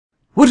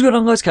What's going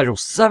on, guys?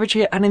 CasualSavage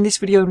here, and in this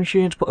video I'm going to show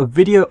you how to put a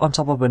video on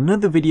top of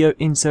another video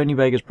in Sony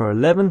Vegas Pro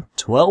 11,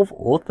 12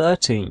 or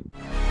 13.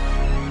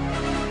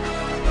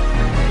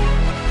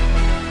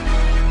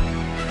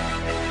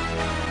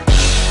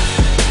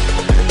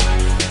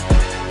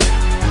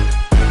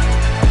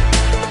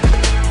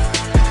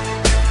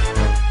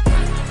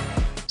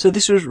 So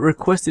this was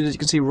requested, as you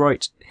can see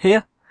right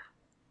here.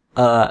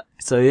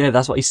 So yeah,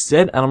 that's what he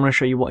said, and I'm going to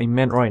show you what he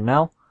meant right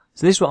now.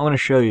 So this is what I'm going to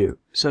show you.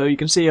 So you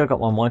can see I got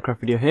my Minecraft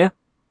video here.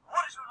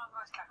 What is going on,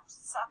 guys?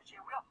 CasualSavage here.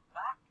 We are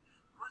back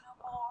with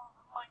more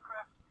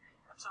Minecraft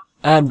episode.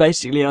 And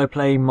basically I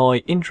play my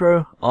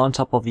intro on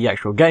top of the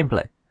actual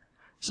gameplay.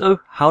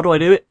 So how do I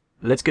do it?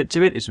 Let's get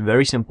to it. It's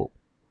very simple.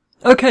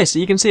 Okay, so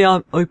you can see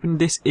I've opened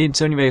this in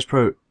Sony Vegas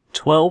Pro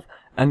 12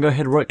 and go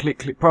ahead, right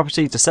click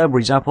properties, disable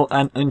example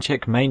and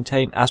uncheck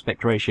maintain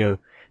aspect ratio.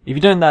 If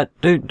you don't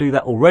do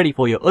that already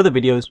for your other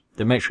videos,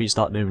 then make sure you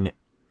start doing it.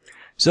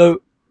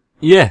 So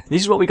yeah,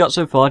 this is what we got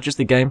so far, just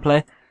the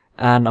gameplay,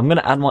 and I'm going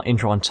to add my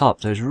intro on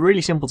top, so it's really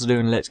simple to do,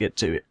 and let's get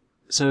to it.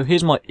 So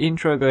here's my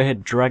intro, go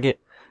ahead, drag it,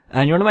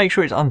 and you want to make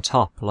sure it's on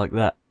top, like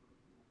that.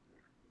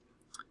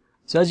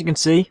 So as you can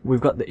see, we've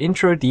got the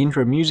intro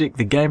music,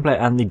 the gameplay,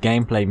 and the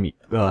gameplay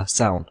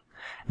sound.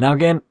 Now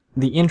again,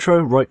 the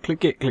intro, right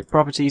click it, click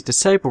properties,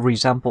 disable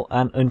resample,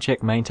 and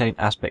uncheck maintain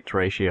aspect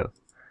ratio.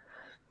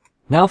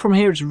 Now from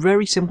here, it's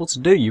very simple to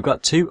do. You've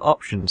got two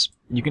options.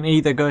 You can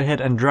either go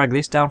ahead and drag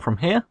this down from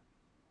here,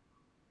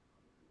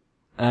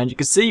 and you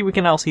can see we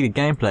can now see the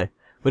gameplay,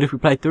 but if we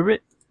play through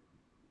it,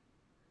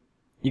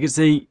 you can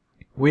see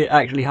we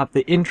actually have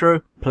the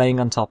intro playing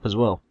on top as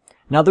well.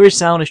 Now there is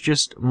sound, it's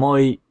just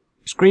my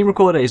screen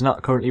recorder is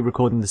not currently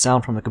recording the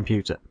sound from the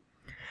computer.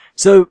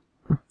 So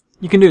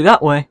you can do it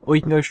that way, or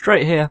you can go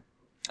straight here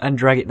and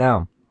drag it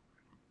down.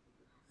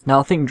 Now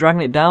I think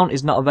dragging it down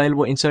is not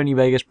available in Sony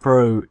Vegas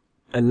Pro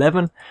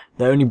 11,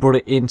 they only brought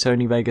it in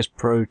Sony Vegas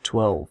Pro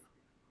 12.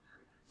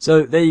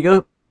 So there you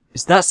go,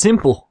 it's that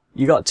simple.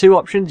 You got two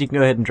options. You can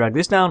go ahead and drag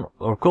this down,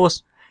 or of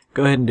course,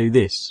 go ahead and do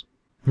this.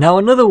 Now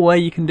another way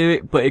you can do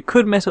it, but it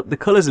could mess up the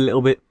colours a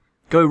little bit,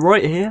 go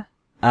right here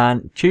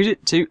and choose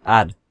it to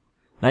add.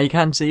 Now you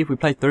can see if we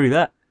play through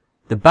that,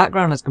 the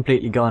background has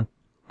completely gone,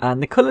 and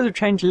the colours have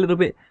changed a little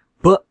bit,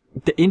 but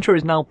the intro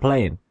is now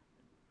playing.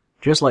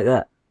 Just like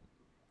that.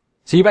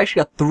 So you've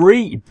actually got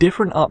three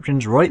different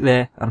options right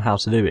there on how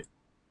to do it.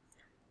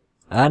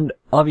 And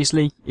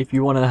obviously, if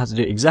you want to know how to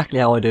do it exactly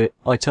how I do it,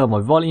 I turn my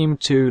volume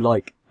to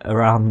like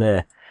around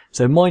there,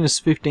 so minus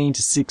 15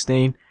 to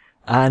 16,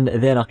 and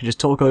then I can just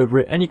talk over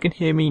it and you can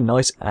hear me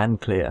nice and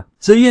clear.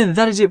 So yeah,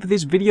 that is it for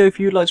this video. If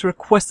you'd like to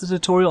request a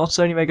tutorial on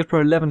Sony Vegas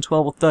Pro 11,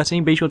 12 or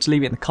 13, be sure to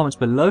leave it in the comments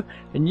below,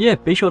 and yeah,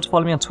 be sure to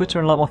follow me on Twitter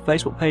and like my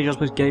Facebook page. I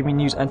post gaming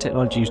news and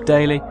technology news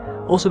daily.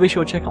 Also be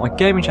sure to check out my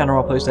gaming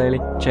channel, I post daily,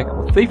 check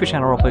out my FIFA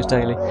channel, I post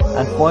daily,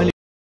 and finally